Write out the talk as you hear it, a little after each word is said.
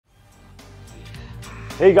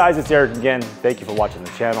Hey guys, it's Eric again. Thank you for watching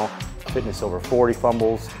the channel. Fitness Over 40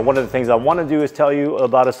 Fumbles. One of the things I want to do is tell you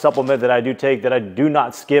about a supplement that I do take that I do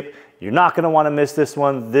not skip. You're not going to want to miss this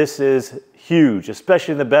one. This is huge,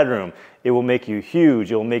 especially in the bedroom. It will make you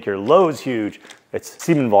huge. It will make your loads huge. It's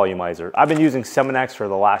Semen Volumizer. I've been using Semenax for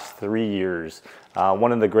the last 3 years.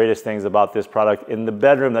 One of the greatest things about this product in the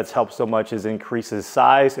bedroom that's helped so much is increases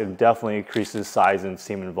size and definitely increases size and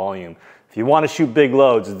semen volume. If you want to shoot big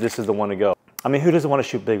loads, this is the one to go. I mean, who doesn't want to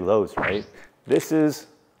shoot big loads, right? This is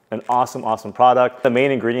an awesome, awesome product. The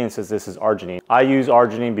main ingredients is this is arginine. I use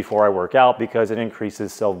arginine before I work out because it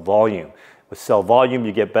increases cell volume. With cell volume,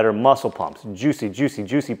 you get better muscle pumps, juicy, juicy,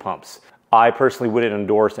 juicy pumps. I personally wouldn't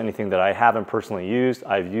endorse anything that I haven't personally used.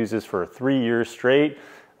 I've used this for 3 years straight.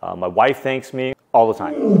 My wife thanks me all the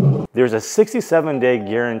time. There's a 67-day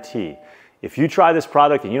guarantee. If you try this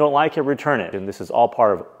product and you don't like it, return it. And this is all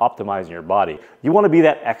part of optimizing your body. You want to be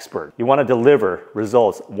that expert. You want to deliver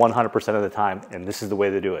results 100% of the time, and this is the way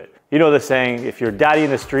to do it. You know the saying, if you're daddy in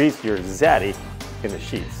the streets, you're zaddy in the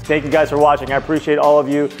sheets. Thank you guys for watching. I appreciate all of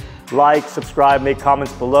you. Like, subscribe, make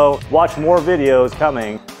comments below. Watch more videos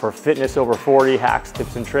coming for Fitness Over 40 hacks,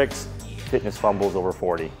 tips, and tricks. Fitness Fumbles Over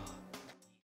 40.